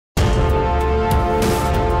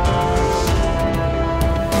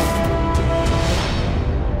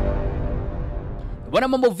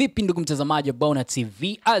Bwana, mambo vipi ndugu mtazamaji wa Bona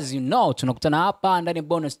TV? As you know, tunakutana hapa ndani ya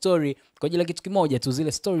Bona Story kwa ajili ya kitu kimoja tu,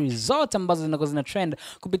 zile stories zote ambazo zinakuwa zina trend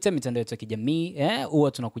kupitia mitandao yetu ya kijamii.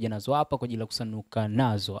 Huwa tunakuja nazo hapa kwa ajili ya kusanuka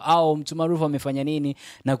nazo, au mtu maarufu amefanya nini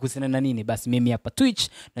na kuhusiana na nini. Basi mimi hapa Twitch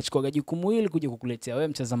nachukua jukumu hili kuja kukuletea wewe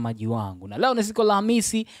mtazamaji wangu. Na leo ni siku ya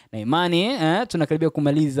Alhamisi na imani tunakaribia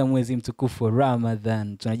kumaliza mwezi mtukufu wa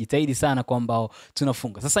Ramadhan. Tunajitahidi sana kwamba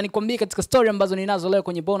tunafunga. Sasa nikwambie katika story ambazo ninazo leo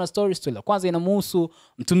kwenye Bona Story, story la kwanza inamhusu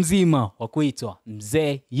mtu mzima wa kuitwa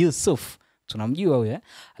Mzee Yusuphu. Tunamjua huyo.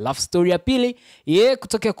 Alafu story ya pili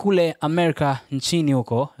kutokea kule Amerika nchini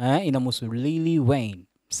huko, inamhusu Lil Wayne,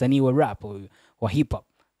 msanii wa rap wa hip hop.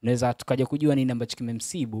 Naweza tukaja kujua nini ambacho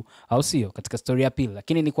kimemsibu au sio katika story ya pili,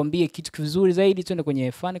 lakini nikwambie kitu kizuri zaidi. Twende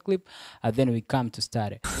kwenye funny clip and then we come to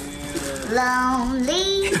start it.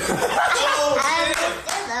 Lonely.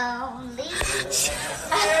 Lonely.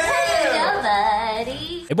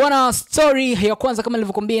 Bwana, story ya kwanza kama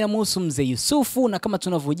nilivyokuambia inamhusu Mzee Yusuphu, na kama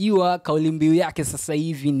tunavyojua kauli mbiu yake sasa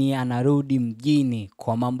hivi ni anarudi mjini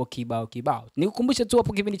kwa mambo kibao. Nikukumbusha tu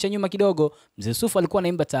hapo kipindi cha nyuma kidogo, Mzee Yusuphu alikuwa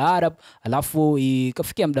anaimba taarab, alafu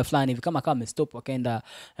ikafikia muda fulani hivi kama amestop akaenda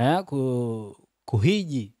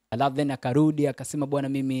kuhiji. Alafu then akarudi akasema bwana,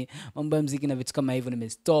 mimi mambo ya muziki na vitu kama hivyo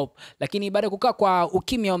nimestop. Lakini baada ya kukaa kwa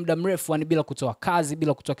ukimya wa muda mrefu, yani bila kutoa kazi,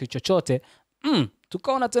 bila kutoa kitu chochote,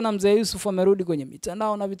 tukaona tena Mzee Yusuphu amerudi kwenye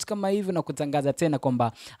mitandao na vitu kama hivyo na kutangaza tena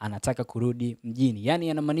kwamba anataka kurudi mjini.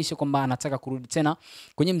 Yani anamaanisha kwamba anataka kurudi tena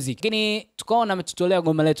kwenye muziki. Lakini tukaona ametutolea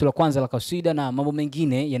goma letu la kwanza la kaswida na mambo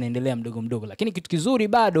mengine yanaendelea mdogo. Lakini kitu kizuri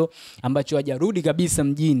bado ambacho hajarudi kabisa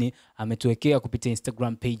mjini, ametuwekea kupitia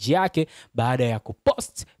Instagram page yake baada ya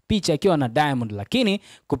kupost picha akiwa na Diamond. Lakini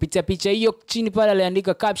kupitia picha hiyo chini pale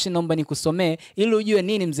aliandika caption, naomba nikusomee ili ujue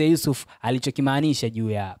nini Mzee Yusuphu alichokimaanisha juu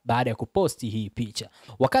ya baada ya kuposti hii picha.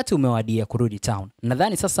 Wakati umewadia kurudi town.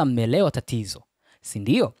 Nadhani sasa mmeelewa tatizo, si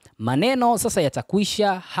ndio? Maneno sasa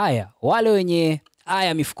yatakwisha haya. Wale wenye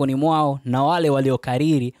haya mifukoni mwao na wale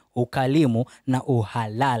waliokariri ukalimu na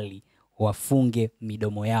uhalali wafunge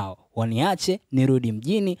midomo yao, waniache nirudi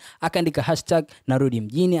mjini. Akaandika hashtag narudi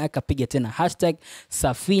mjini, akapiga tena hashtag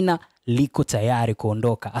safina liko tayari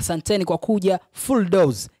kuondoka. Asanteni kwa kuja, full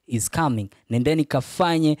dose is coming. Nendeni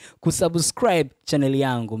kafanye kusubscribe channel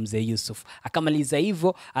yangu Mzee Yusuphu. Akamaliza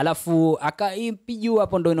hivyo, alafu akaipiga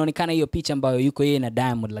hapo, ndo inaonekana hiyo picha ambayo yuko yeye na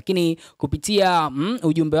Diamond. Lakini kupitia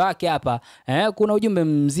ujumbe wake hapa kuna ujumbe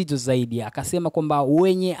mzito zaidi. Akasema kwamba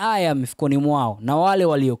wenye haya mifukoni mwao na wale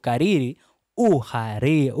waliokariri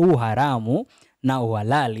uharamu na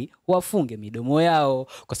uhalali wafunge midomo yao.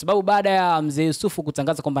 Kwa sababu baada ya Mzee Yusuphu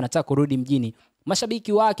kutangaza kwamba anataka kurudi mjini,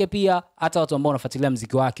 mashabiki wake pia hata watu ambao wanafuatilia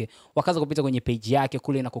muziki wake wakaanza kupita kwenye page yake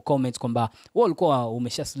kule na kucomment kwamba wewe ulikuwa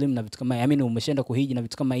umeshaslim na vitu kama hivi, umeshaenda kuhiji na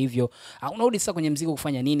vitu kama hivyo, unarudi sasa kwenye muziki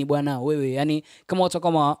kufanya nini bwana wewe? Yani kama watu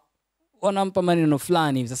kama wanampa maneno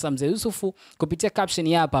fulani. Sasa Mzee Yusuphu kupitia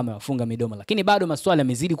caption hapa amewafunga midomo. Lakini bado maswali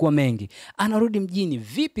yamezidi kuwa mengi. Anarudi mjini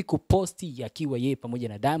vipi kuposti yakiwa yeye pamoja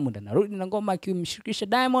na Diamond? Anarudi na ngoma akimshirikisha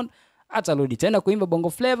Diamond? Atarudi tena kuimba bongo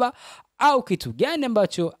flavor au kitu gani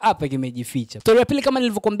ambacho hapa kimejificha? Story ya pili kama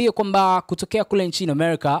nilivyokuambia kwamba kutokea kule nchini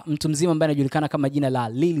Amerika, mtu mzima ambaye anajulikana kama jina la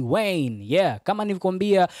Lil Wayne. Kama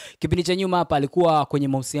nilivyokuambia kipindi cha nyuma hapa, alikuwa kwenye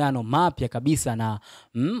mahusiano mapya kabisa na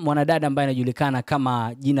mwanadada ambaye anajulikana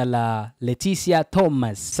kama jina la Leticia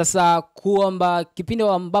Thomas. Sasa kuomba kipindi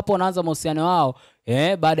ambapo wanaanza mahusiano wao,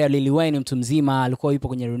 baada ya Lil Wayne mtu mzima alikuwa yupo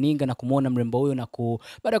kwenye runinga na kumuona mrembo huyo, na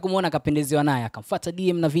baada ya kumuona akapendezewa naye, akamfuata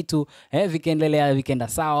DM na vitu vikaenda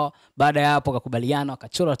sawa. Baada ya hapo akakubaliana,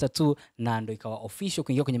 akachora tattoo na ndio ikawa official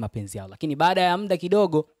kuingia kwenye mapenzi yao. Lakini baada ya muda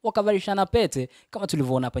kidogo wakavalishana pete kama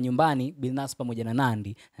tulivyoona hapa nyumbani, Bilnas pamoja na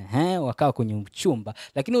Nandi. Wakawa kwenye uchumba.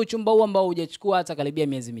 Lakini uchumba huu ambao hujachukua hata karibia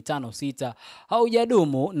miezi 5-6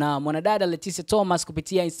 haujadumu, na mwanadada Leticia Thomas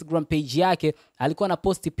kupitia Instagram page yake alikuwa na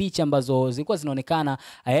posti picha ambazo zilikuwa zinaonekana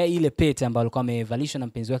ile pete ambayo alikuwa amevalishwa na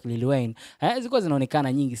mpenzi wake Lil Wayne. Zilikuwa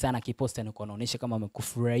zinaonekana nyingi sana, akiposta na kuonesha kama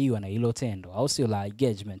amekufurahiwa na hilo tendo au sio la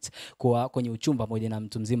engagement kwa kwenye uchumba pamoja na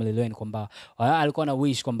mtu mzima Lil Wayne, kwamba alikuwa na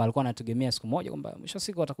wish kwamba alikuwa anategemea siku moja kwamba mwisho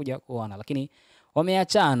siku watakuja kuona. Lakini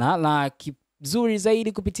wameachana. Na kizuri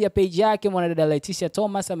zaidi kupitia page yake mwanadada Leticia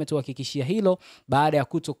Thomas ametuhakikishia hilo baada ya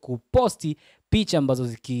kuposti picha ambazo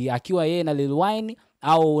akiwa yeye na Lil Wayne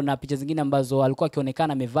au na picha zingine ambazo alikuwa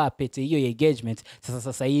akionekana amevaa pete hiyo ya engagement.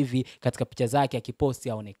 Sasa hivi katika picha zake akiposti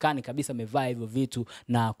haonekani kabisa amevaa hivyo vitu,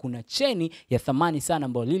 na kuna cheni ya thamani sana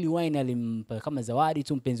ambayo Lil Wayne alimpa kama zawadi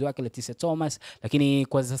tu mpenzi wake Leticia Thomas. Lakini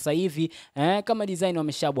kwa sasa hivi kama design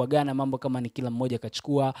wameshabwagana mambo, kama ni kila mmoja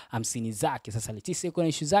kachukua 50 zake. Sasa Leticia yuko na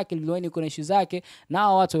issue zake, Lil Wayne yuko na issue zake, na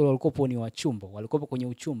watu walikuwa ni wachumba, walikuwa kwenye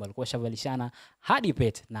uchumba, walikuwa shavalishana hadi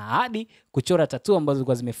pete na hadi kuchora tattoo ambazo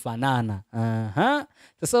zilikuwa zimefanana.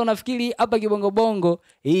 Sasa unafikiri hapa kibongo bongo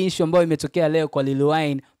hii issue ambayo imetokea leo kwa Lil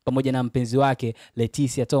Wayne pamoja na mpenzi wake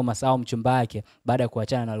Leticia Thomas au mchumba wake baada ya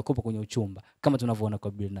kuachana na walikuwa kwenye uchumba kama tunavyoona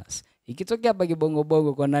kwa Billnass, ikitokea hapa kibongo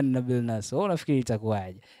bongo kwa nani na Billnass, wewe unafikiri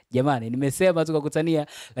itakuwaje? Jamani, nimesema tukakutania,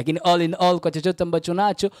 lakini all in all, kwa chochote ambacho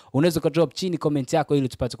nacho unaweza drop chini comment yako ili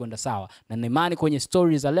tupate kwenda sawa. Na naimani kwenye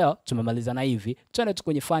stories za leo tumemaliza na hivi, twende tu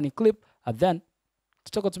kwenye funny clip and then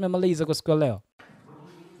tutakuwa tumemaliza kwa siku leo.